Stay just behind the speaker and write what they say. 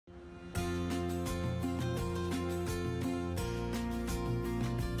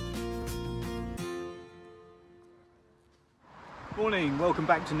Morning, welcome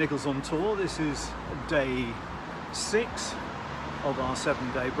back to Nichols on Tour. This is day 6 of our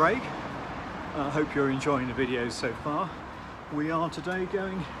 7-day break. I hope you're enjoying the videos so far. We are today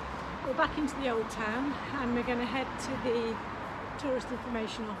We're back into the old town and we're going to head to the Tourist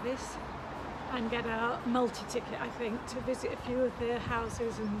Information Office and get our multi-ticket, I think, to visit a few of the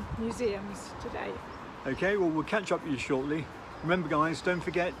houses and museums today. Okay, well we'll catch up with you shortly. Remember guys, don't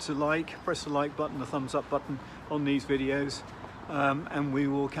forget to press the like button, the thumbs up button on these videos, and we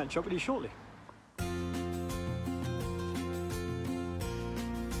will catch up with you shortly.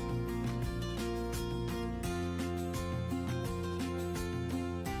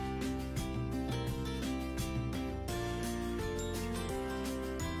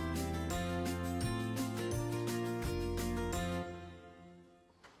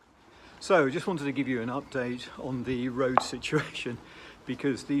 So just wanted to give you an update on the road situation,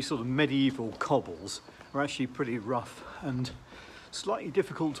 because these sort of medieval cobbles are actually pretty rough and slightly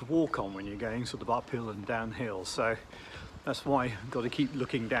difficult to walk on when you're going sort of uphill and downhill. So that's why you've got to keep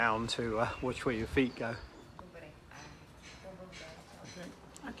looking down to watch where your feet go.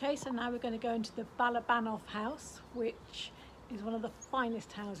 Okay, so now we're going to go into the Balabanov house, which is one of the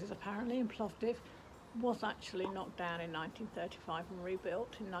finest houses apparently in Plovdiv. Was actually knocked down in 1935 and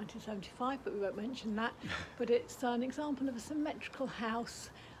rebuilt in 1975, but we won't mention that. But it's an example of a symmetrical house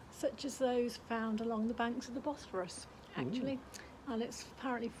such as those found along the banks of the Bosphorus, actually. Ooh. And it's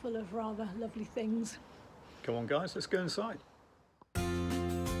apparently full of rather lovely things. Come on guys, let's go inside.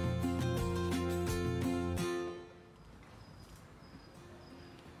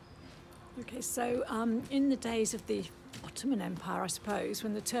 Okay, so in the days of the Ottoman Empire, I suppose,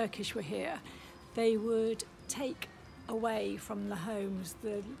 when the Turkish were here, they would take away from the homes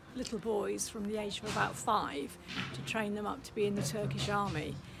the little boys from the age of about 5 to train them up to be in the Turkish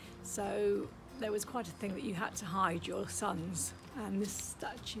army. So there was quite a thing that you had to hide your sons, and this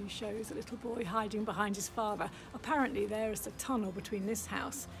statue shows a little boy hiding behind his father. Apparently there is a tunnel between this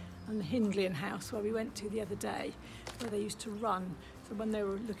house and the Hindlian house where we went to the other day, where they used to run. So when they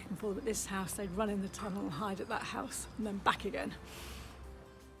were looking for them at this house, they'd run in the tunnel and hide at that house and then back again.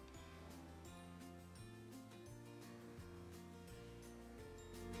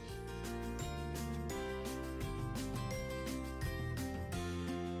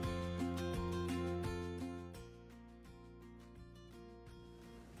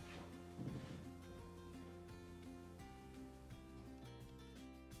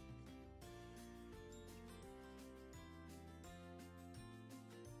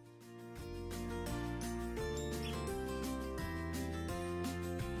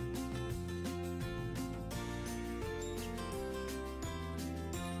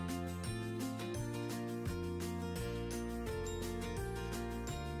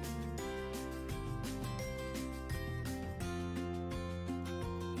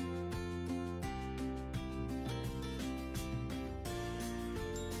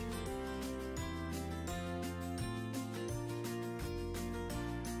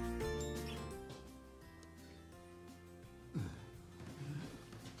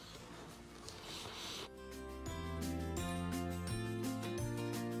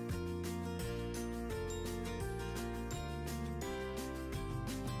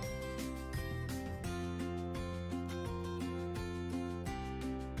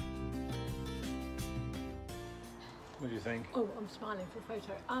 What do you think? Oh, I'm smiling for a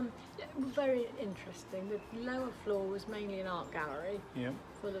photo. Yeah, very interesting. The lower floor was mainly an art gallery,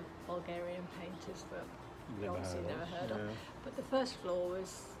 full of Bulgarian painters that you obviously never heard of. But the first floor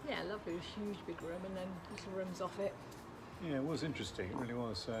was, lovely. It was a huge big room, and then little rooms off it. Yeah, it was interesting. It really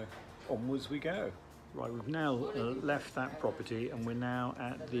was. So onwards we go. Right, we've now left that property and we're now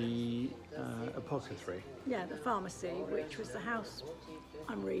at the apothecary. Yeah, the pharmacy, which was the house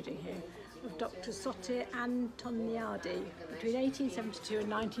I'm reading here, of Dr. Sotir Antoniadi. Between 1872 and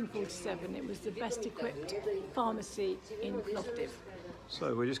 1947, it was the best equipped pharmacy in Plovdiv.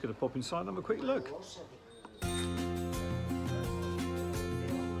 So we're just going to pop inside and have a quick look.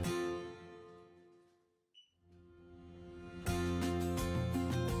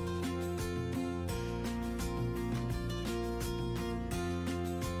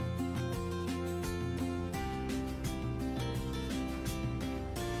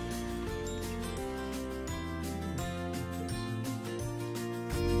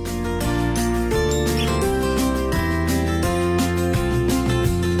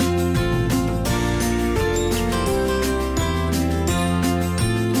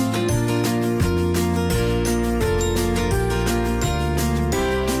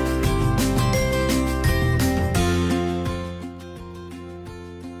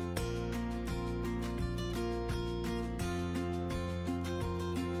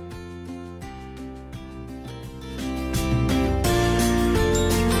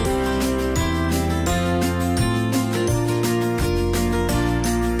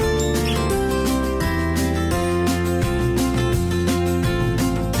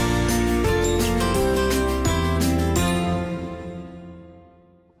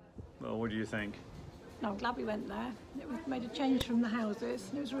 What do you think? No, I'm glad we went there. Made a change from the houses.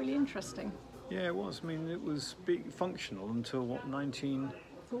 It was really interesting. Yeah, it was. I mean, it was functional until what, 19...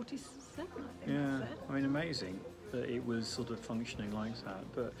 47, I think. Yeah, That's it. I mean, amazing that it was sort of functioning like that.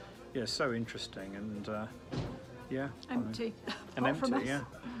 But yeah, so interesting and yeah. Empty. And Apart from empty, us.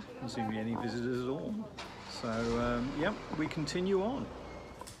 yeah. Didn't seem to be any visitors at all. So yeah, we continue on.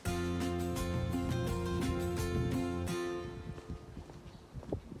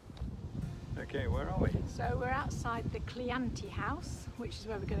 Okay, where are we? So we're outside the Klianti house, which is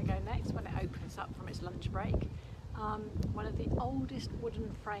where we're going to go next when it opens up from its lunch break. One of the oldest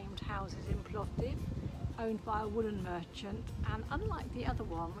wooden framed houses in Plovdiv, owned by a woolen merchant, and unlike the other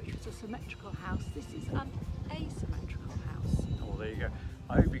one, which was a symmetrical house, this is an asymmetrical house. Oh, there you go.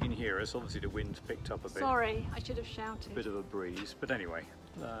 I hope you can hear us. Obviously the wind's picked up a bit. Sorry, I should have shouted. A bit of a breeze, but anyway,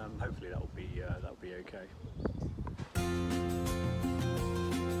 hopefully that'll be okay.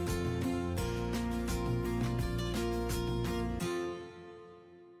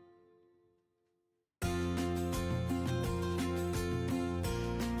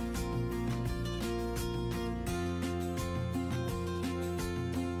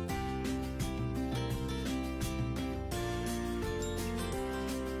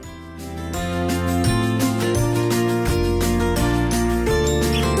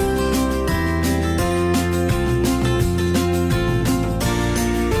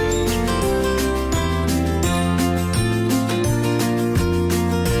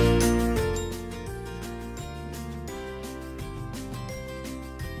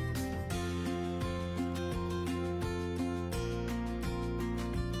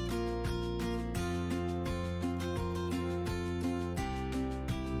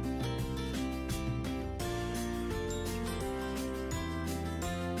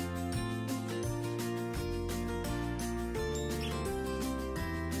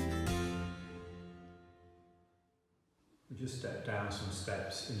 We just stepped down some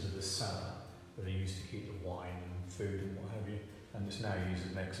steps into the cellar where they used to keep the wine and food and what have you, and it's now used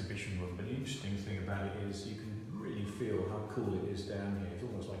as an exhibition room. But the interesting thing about it is you can really feel how cool it is down here. It's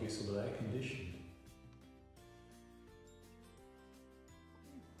almost like it's sort of air conditioned.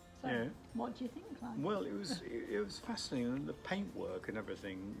 So, yeah. What do you think, Clive? Well, it was fascinating, and the paintwork and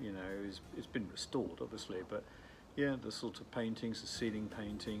everything, you know, it's been restored obviously, but yeah, the sort of paintings, the ceiling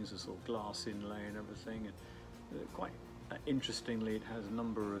paintings, the sort of glass inlay and everything, and quite interestingly, it has a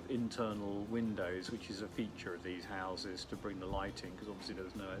number of internal windows, which is a feature of these houses to bring the light in, because obviously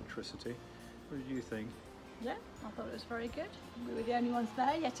there's no electricity. What did you think? Yeah, I thought it was very good. We were the only ones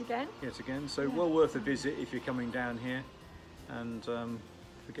there yet again. Yet again, so well worth a visit if you're coming down here. And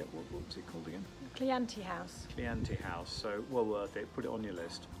forget what was it called again? Klianti house. Klianti house, so well worth it. Put it on your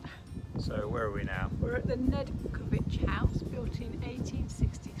list. So where are we now? We're at the Nedkovich house, built in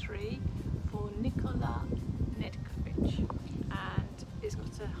 1863 for Nedkovich, and it's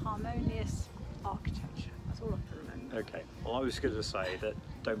got a harmonious architecture. That's all I can remember. Okay, well I was going to say that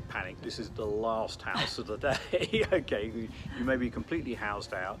don't panic, this is the last house of the day. Okay, you may be completely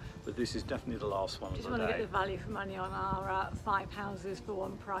housed out, but this is definitely the last one of the day. Just want to get the value for money on our 5 houses for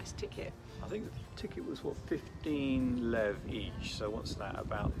one price ticket. I think the ticket was what, 15 lev each, so what's that,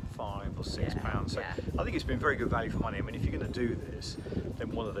 about £5 or £6? So I think it's been very good value for money. I mean, if you're going to do this,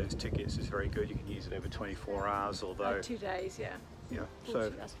 then one of those tickets is very good. You can use it over 24 hours, although 2 days, yeah. Yeah, 40, so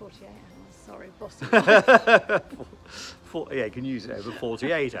that's 48 hours. Sorry, bossy. yeah, you can use it over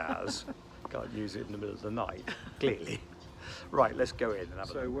 48 hours. Can't use it in the middle of the night, clearly. Right, let's go in and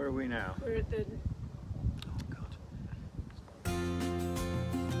have a look. So where are we now? We're at the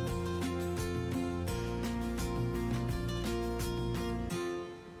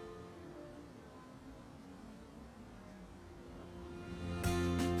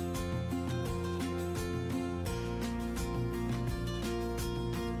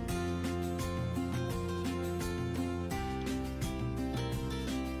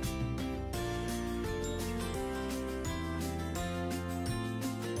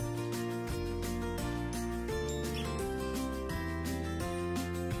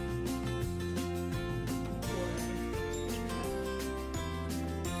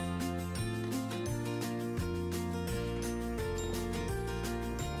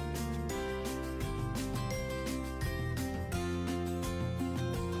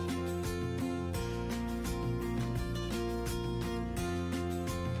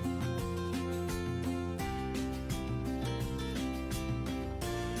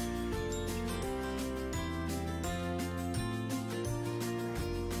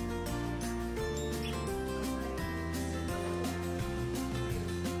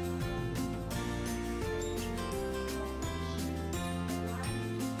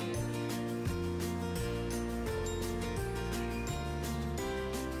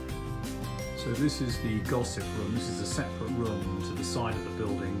So this is the gossip room. This is a separate room to the side of the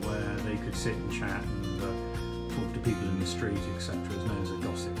building where they could sit and chat and talk to people in the street, etc. It's known as a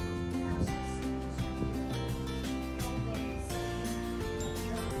gossip room.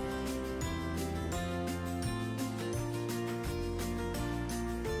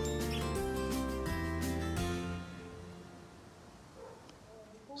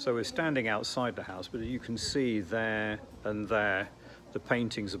 So we're standing outside the house, but you can see there and there the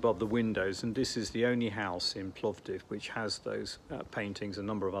paintings above the windows, and this is the only house in Plovdiv which has those paintings, a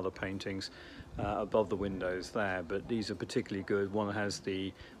number of other paintings above the windows there, but these are particularly good. One has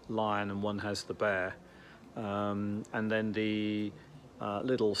the lion and one has the bear, and then the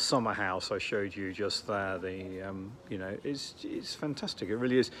little summer house I showed you just there, you know, it's fantastic, it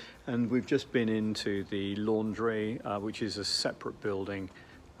really is. And we've just been into the laundry, which is a separate building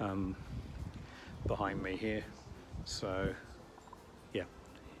behind me here. So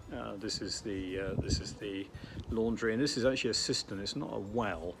yeah, this is the laundry, and this is actually a cistern. It's not a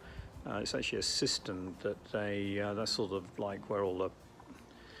well. It's actually a cistern that that's sort of like where all the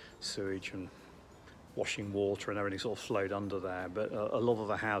sewage and washing water and everything sort of flowed under there. But a lot of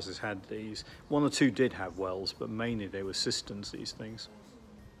the houses had these. One or two did have wells, but mainly they were cisterns, these things.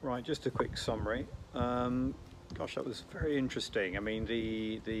 Right, just a quick summary. Gosh, that was very interesting. I mean,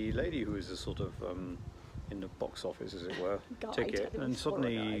 the lady who was a sort of in the box office, as it were, ticket, and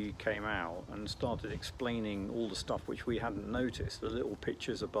suddenly came out and started explaining all the stuff which we hadn't noticed. The little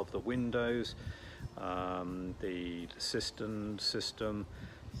pictures above the windows, the cistern system,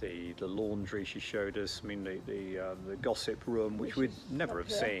 the laundry she showed us. I mean, the gossip room, which we'd never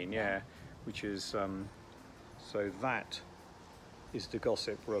have seen. Yeah, which is so that is the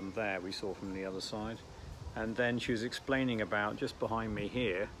gossip room there we saw from the other side. And then she was explaining about, just behind me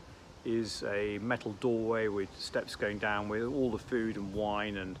here is a metal doorway with steps going down, with all the food and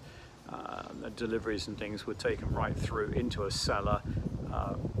wine and deliveries and things were taken right through into a cellar,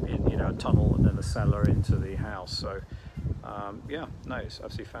 in a tunnel, and then a cellar into the house. So yeah, no, it's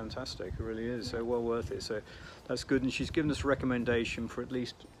absolutely fantastic, it really is. So well worth it. So that's good. And she's given us a recommendation for at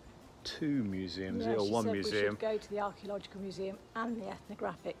least 2 museums, or one museum. We should go to the Archaeological Museum and the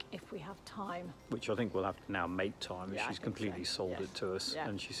Ethnographic if we have time. Which I think we'll have to now make time. Yeah, she's completely sold it to us,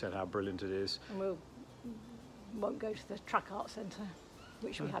 and she said how brilliant it is. And we won't go to the Track Art Centre,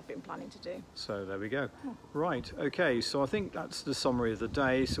 which we had been planning to do. So there we go. Right, okay, so I think that's the summary of the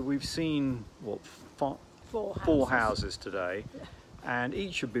day. So we've seen, what, 4 houses today, and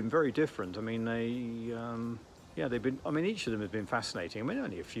each have been very different. I mean, they've been, I mean, each of them have been fascinating. I mean,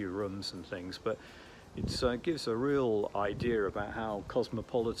 only a few rooms and things, but it gives a real idea about how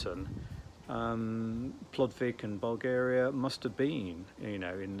cosmopolitan Plovdiv and Bulgaria must have been, you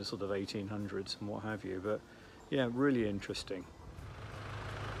know, in the sort of 1800s and what have you. But yeah, really interesting.